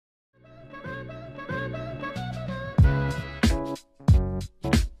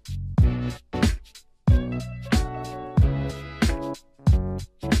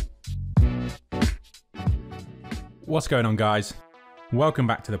What's going on, guys? Welcome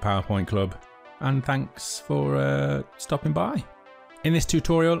back to the PowerPoint Club, and thanks for stopping by. In this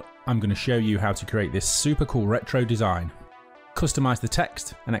tutorial, I'm going to show you how to create this super cool retro design. Customize the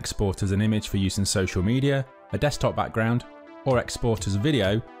text and export as an image for use in social media, a desktop background, or export as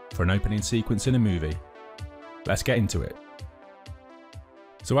video for an opening sequence in a movie. Let's get into it.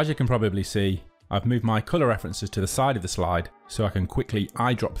 So as you can probably see, I've moved my colour references to the side of the slide so I can quickly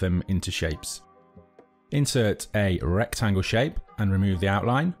eyedrop them into shapes. Insert a rectangle shape and remove the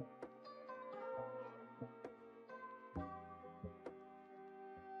outline.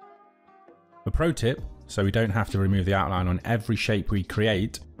 A pro tip, so we don't have to remove the outline on every shape we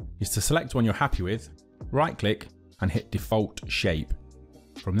create, is to select one you're happy with, right click and hit default shape.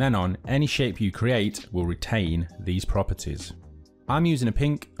 From then on, any shape you create will retain these properties. I'm using a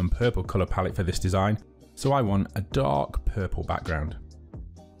pink and purple colour palette for this design, so I want a dark purple background.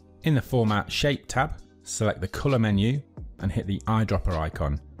 In the Format Shape tab, select the colour menu and hit the eyedropper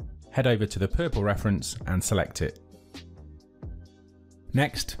icon. Head over to the purple reference and select it.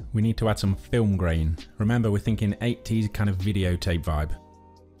 Next, we need to add some film grain. Remember, we're thinking 80s kind of videotape vibe.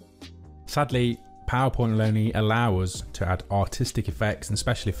 Sadly, PowerPoint will only allow us to add artistic effects and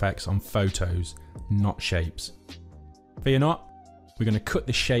special effects on photos, not shapes. Fear not, we're going to cut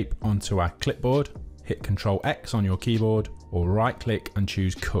this shape onto our clipboard, hit Ctrl X on your keyboard, or right click and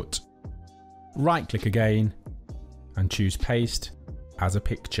choose Cut. Right click again and choose Paste as a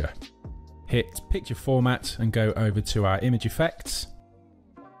picture. Hit Picture Format and go over to our image effects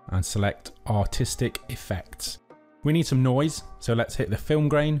and select Artistic Effects. We need some noise, so let's hit the film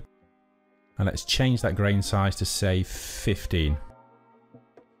grain and let's change that grain size to say 15.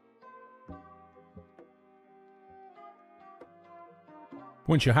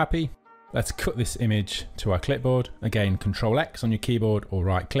 Once you're happy, let's cut this image to our clipboard. Again, Ctrl X on your keyboard or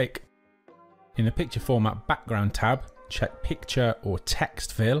right click. In the Picture Format Background tab, check Picture or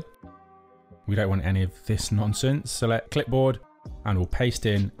Text Fill. We don't want any of this nonsense. Select Clipboard and we'll paste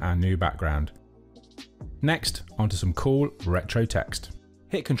in our new background. Next, onto some cool retro text.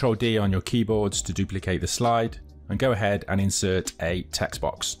 Hit Ctrl D on your keyboards to duplicate the slide and go ahead and insert a text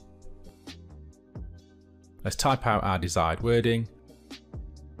box. Let's type out our desired wording.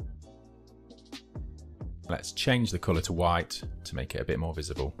 Let's change the colour to white to make it a bit more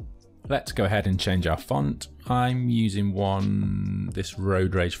visible. Let's go ahead and change our font. I'm using this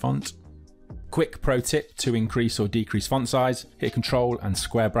Road Rage font. Quick pro tip to increase or decrease font size, hit Ctrl and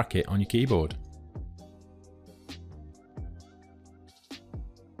square bracket on your keyboard.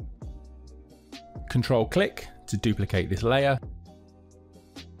 Ctrl click to duplicate this layer.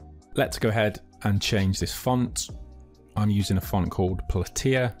 Let's go ahead and change this font. I'm using a font called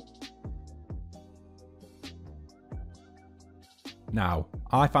Platea. Now,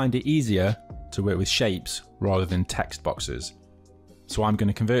 I find it easier to work with shapes rather than text boxes, so I'm going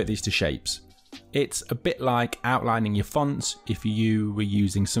to convert these to shapes. It's a bit like outlining your fonts if you were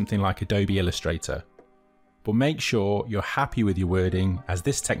using something like Adobe Illustrator, but make sure you're happy with your wording, as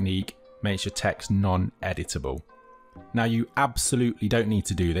this technique makes your text non-editable. Now, you absolutely don't need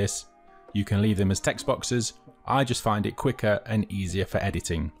to do this. You can leave them as text boxes. I just find it quicker and easier for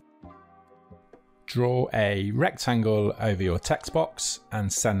editing. Draw a rectangle over your text box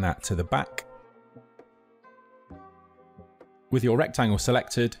and send that to the back. With your rectangle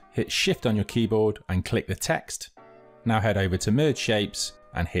selected, hit Shift on your keyboard and click the text. Now head over to Merge Shapes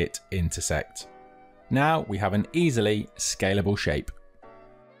and hit Intersect. Now we have an easily scalable shape.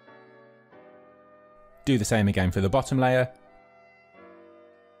 Do the same again for the bottom layer.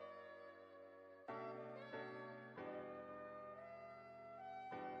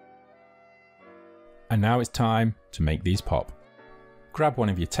 And now it's time to make these pop. Grab one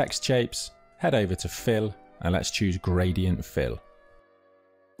of your text shapes, head over to Fill, and let's choose Gradient Fill.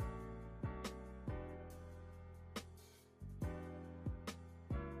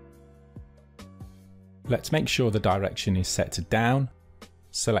 Let's make sure the direction is set to down.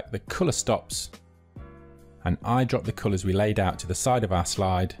 Select the colour stops and eyedrop the colours we laid out to the side of our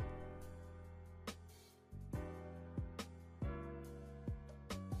slide.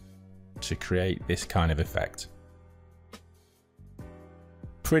 To create this kind of effect.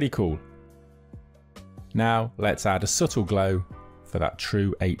 Pretty cool. Now let's add a subtle glow for that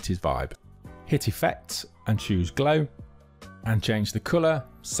true 80s vibe. Hit Effects and choose Glow and change the colour,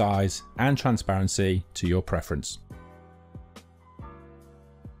 size and transparency to your preference.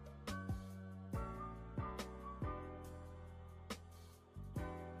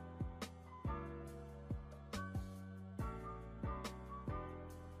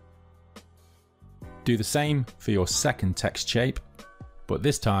 Do the same for your second text shape, but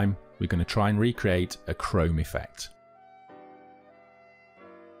this time we're going to try and recreate a chrome effect.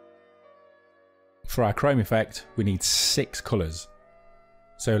 For our chrome effect, we need 6 colours.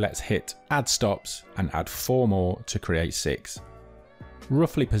 So let's hit add stops and add 4 more to create 6.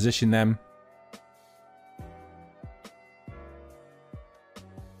 Roughly position them.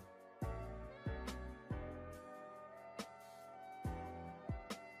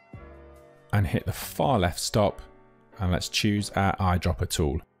 And hit the far left stop, and let's choose our eyedropper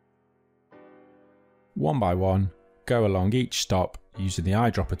tool. One by one, go along each stop using the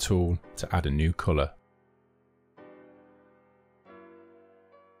eyedropper tool to add a new colour.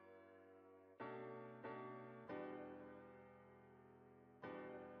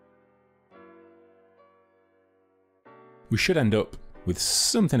 We should end up with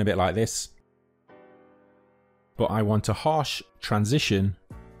something a bit like this, but I want a harsh transition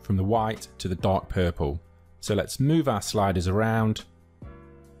from the white to the dark purple. So let's move our sliders around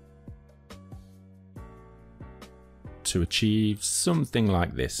to achieve something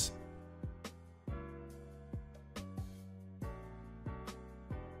like this.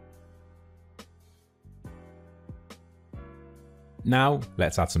 Now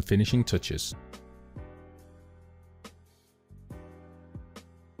let's add some finishing touches.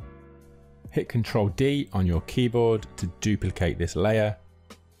 Hit Ctrl D on your keyboard to duplicate this layer.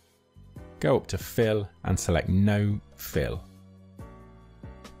 Go up to Fill and select No Fill.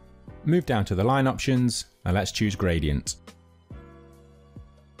 Move down to the line options and let's choose Gradient.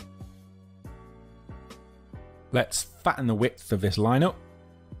 Let's fatten the width of this line up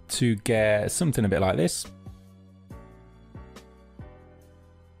to get something a bit like this.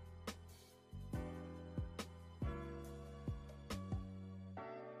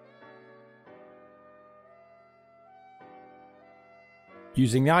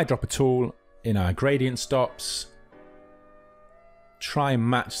 Using the eyedropper tool in our gradient stops, try and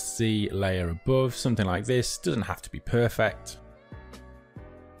match the layer above, something like this. Doesn't have to be perfect.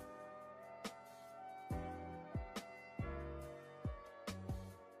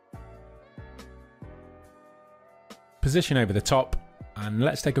 Position over the top, and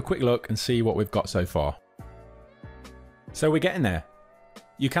let's take a quick look and see what we've got so far. So we're getting there.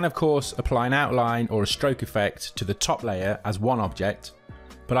 You can of course apply an outline or a stroke effect to the top layer as one object,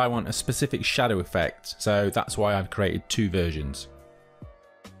 but I want a specific shadow effect, so that's why I've created 2 versions.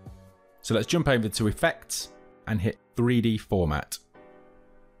 So let's jump over to Effects and hit 3D Format.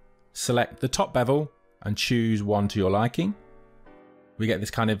 Select the top bevel and choose one to your liking. We get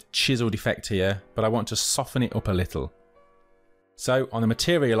this kind of chiseled effect here, but I want to soften it up a little. So on the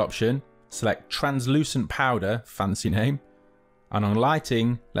material option, select Translucent Powder, fancy name, and on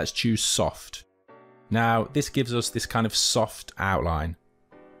lighting, let's choose Soft. Now this gives us this kind of soft outline.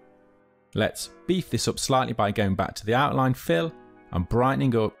 Let's beef this up slightly by going back to the outline fill and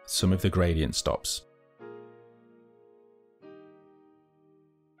brightening up some of the gradient stops.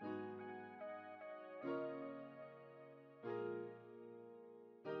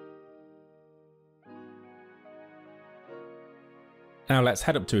 Now let's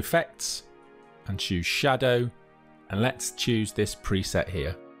head up to Effects and choose Shadow, and let's choose this preset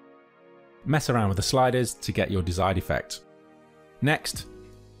here. Mess around with the sliders to get your desired effect. Next,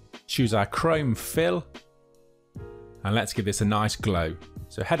 choose our Chrome Fill, and let's give this a nice glow.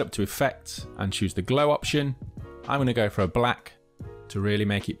 So head up to Effects and choose the glow option. I'm going to go for a black to really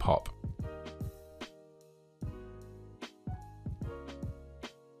make it pop.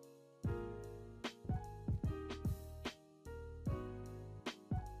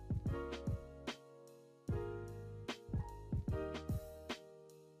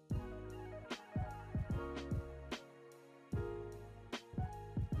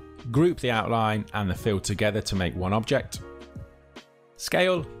 Group the outline and the fill together to make one object.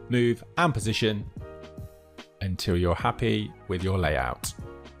 Scale, move and position until you're happy with your layout.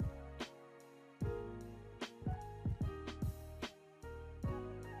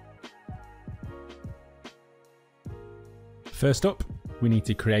 First up, we need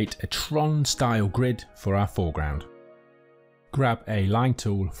to create a Tron style grid for our foreground. Grab a line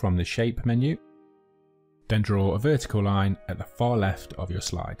tool from the shape menu, then draw a vertical line at the far left of your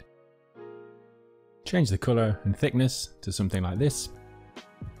slide. Change the colour and thickness to something like this.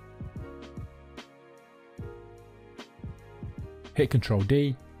 Hit Ctrl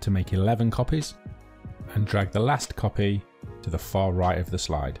D to make 11 copies and drag the last copy to the far right of the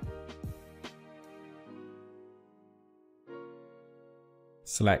slide.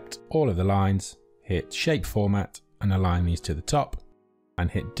 Select all of the lines, hit Shape Format and align these to the top,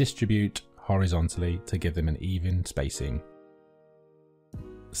 and hit Distribute horizontally to give them an even spacing.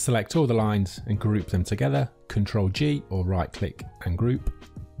 Select all the lines and group them together, Ctrl G or right click and group,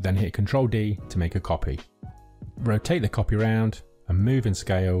 then hit Ctrl D to make a copy. Rotate the copy around and move and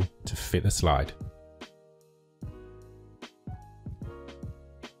scale to fit the slide.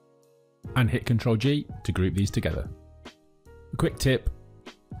 and hit Ctrl G to group these together. A quick tip,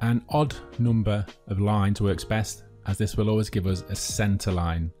 an odd number of lines works best, as this will always give us a center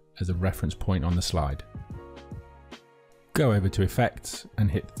line as a reference point on the slide. Go over to Effects and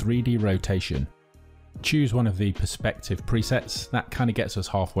hit 3D Rotation. Choose one of the perspective presets, that kind of gets us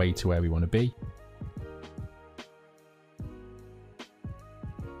halfway to where we want to be.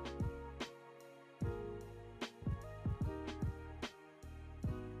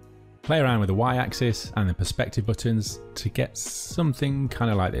 Play around with the Y-axis and the perspective buttons to get something kind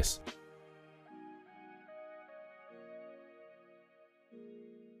of like this.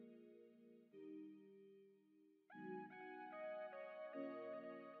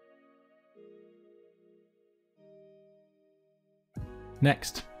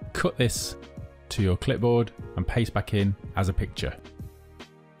 Next, cut this to your clipboard and paste back in as a picture.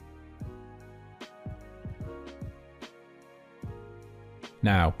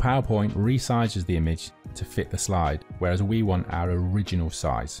 Now, PowerPoint resizes the image to fit the slide, whereas we want our original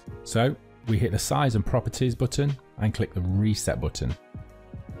size. So we hit the Size and Properties button and click the Reset button.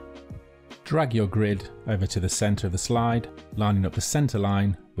 Drag your grid over to the center of the slide, lining up the center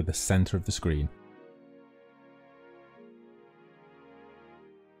line with the center of the screen.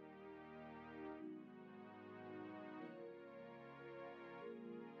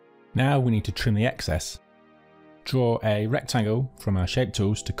 Now we need to trim the excess. Draw a rectangle from our shape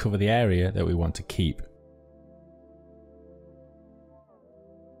tools to cover the area that we want to keep.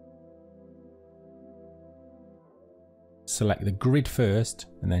 Select the grid first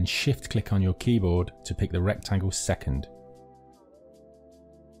and then shift click on your keyboard to pick the rectangle second.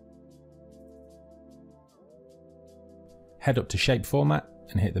 Head up to Shape Format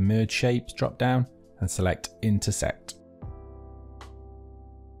and hit the Merge Shapes drop down and select Intersect.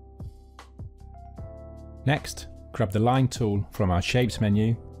 Next, grab the Line tool from our Shapes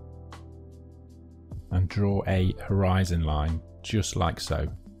menu and draw a horizon line, just like so.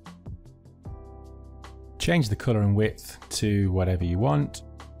 Change the colour and width to whatever you want.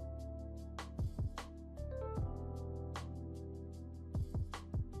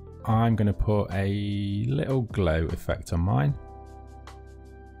 I'm going to put a little glow effect on mine.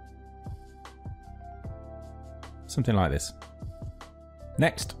 Something like this.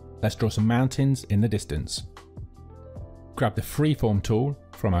 Next, let's draw some mountains in the distance. Grab the Freeform tool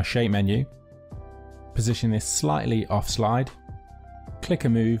from our Shape menu. Position this slightly off slide. Click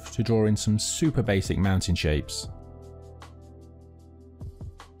and move to draw in some super basic mountain shapes.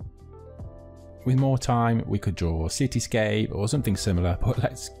 With more time, we could draw a cityscape or something similar, but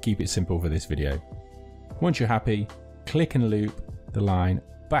let's keep it simple for this video. Once you're happy, click and loop the line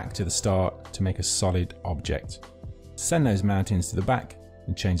back to the start to make a solid object. Send those mountains to the back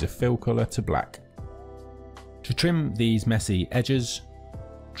and change the fill colour to black. To trim these messy edges,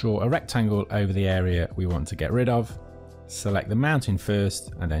 draw a rectangle over the area we want to get rid of. Select the mountain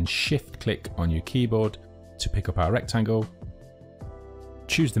first and then shift click on your keyboard to pick up our rectangle.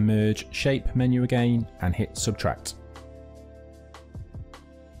 Choose the Merge Shape menu again and hit Subtract.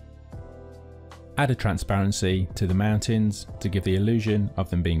 Add a transparency to the mountains to give the illusion of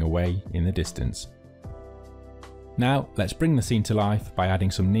them being away in the distance. Now let's bring the scene to life by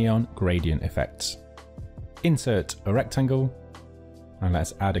adding some neon gradient effects. Insert a rectangle and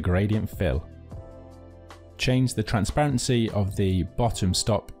let's add a gradient fill. Change the transparency of the bottom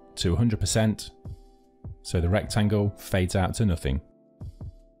stop to 100% so the rectangle fades out to nothing.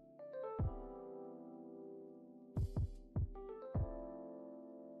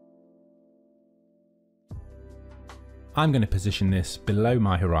 I'm going to position this below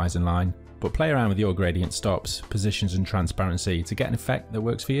my horizon line, but play around with your gradient stops, positions and transparency to get an effect that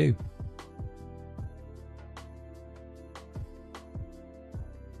works for you.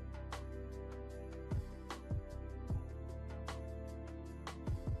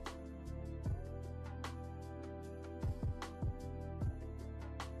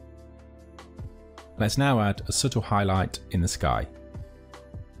 Let's now add a subtle highlight in the sky.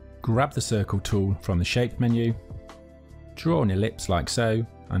 Grab the circle tool from the Shape menu, draw an ellipse like so,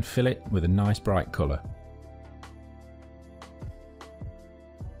 and fill it with a nice bright colour.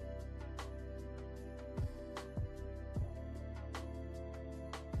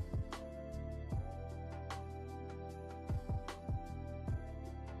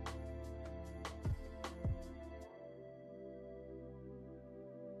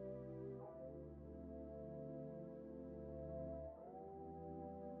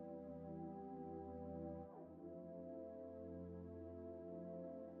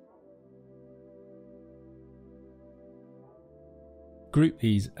 Group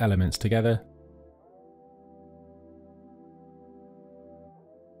these elements together.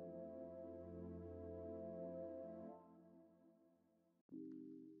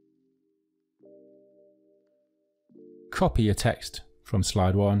 copy your text from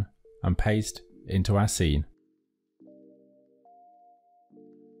slide 1 and paste into our scene.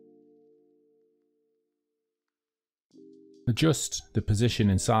 Adjust the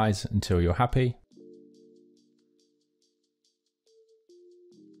position and size until you're happy.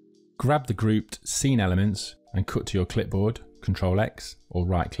 Grab the grouped scene elements and cut to your clipboard, Ctrl X or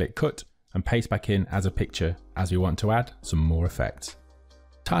right click cut, and paste back in as a picture as we want to add some more effects.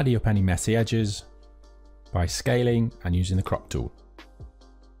 Tidy up any messy edges by scaling and using the crop tool.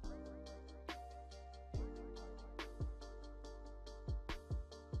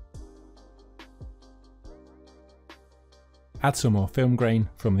 Add some more film grain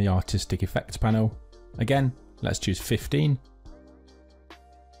from the Artistic Effects panel. Again, let's choose 15.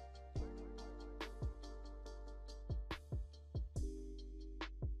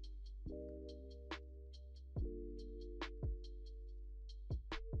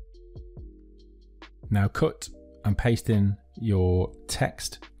 Now cut and paste in your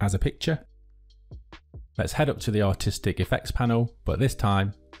text as a picture. Let's head up to the Artistic Effects panel, but this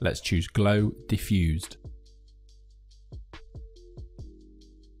time let's choose Glow Diffused.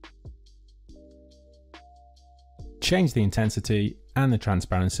 Change the intensity and the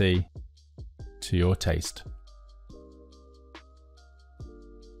transparency to your taste.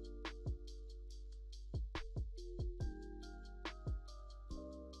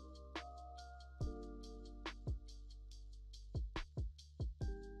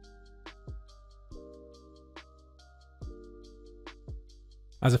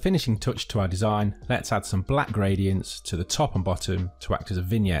 As a finishing touch to our design, let's add some black gradients to the top and bottom to act as a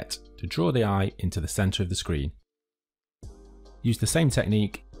vignette to draw the eye into the centre of the screen. Use the same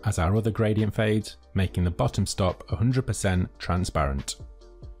technique as our other gradient fades, making the bottom stop 100% transparent.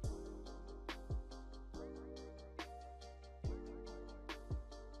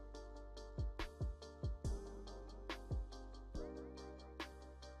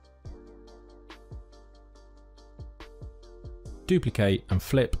 Duplicate and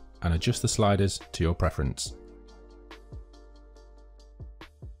flip and adjust the sliders to your preference.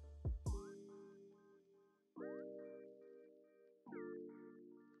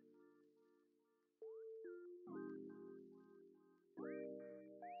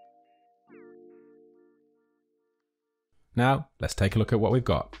 Now let's take a look at what we've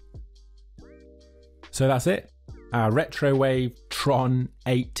got. So that's it. Our retro wave Tron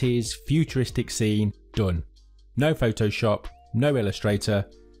 80s futuristic scene done. No Photoshop, no Illustrator,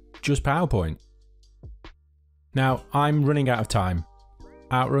 just PowerPoint. Now I'm running out of time.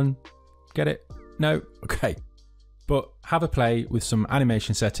 Outrun, get it? No? Okay. But have a play with some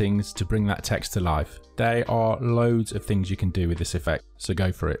animation settings to bring that text to life. There are loads of things you can do with this effect, so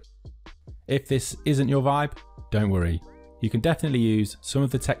go for it. If this isn't your vibe, don't worry. You can definitely use some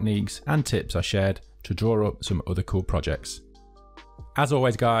of the techniques and tips I shared to draw up some other cool projects. As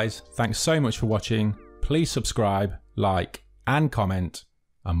always guys, thanks so much for watching. Please subscribe, like and comment,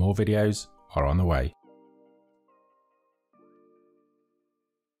 and more videos are on the way.